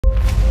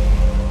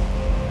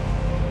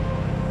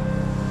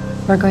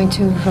We're going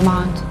to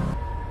Vermont.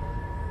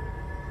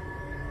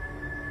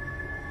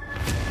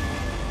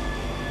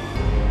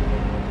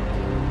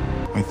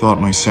 I thought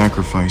my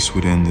sacrifice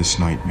would end this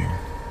nightmare.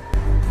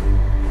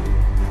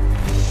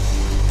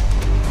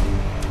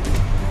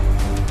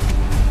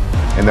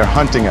 And they're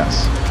hunting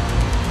us.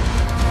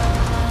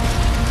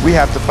 We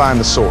have to find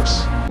the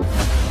source.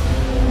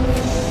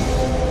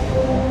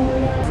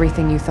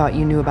 Everything you thought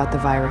you knew about the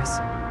virus.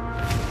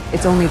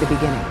 It's only the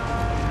beginning.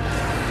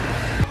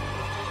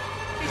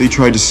 They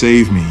tried to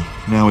save me.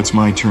 Now it's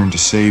my turn to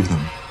save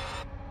them.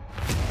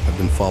 I've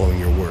been following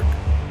your work.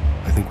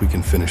 I think we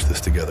can finish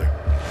this together.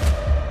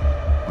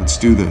 Let's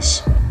do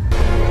this.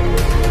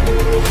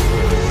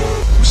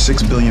 There's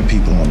 6 billion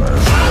people on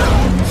Earth.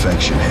 The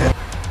infection hit.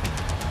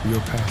 Your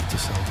path to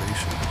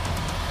salvation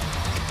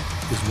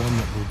is one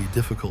that will be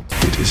difficult.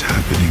 It is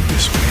happening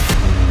this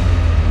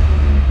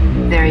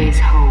way. There is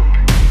hope.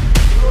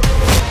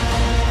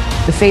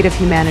 The fate of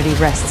humanity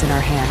rests in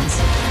our hands.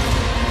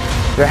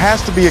 There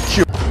has to be a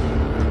cure.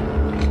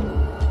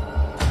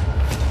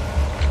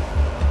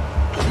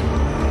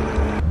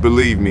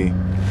 Believe me,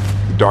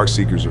 the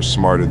Darkseekers are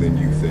smarter than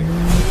you think.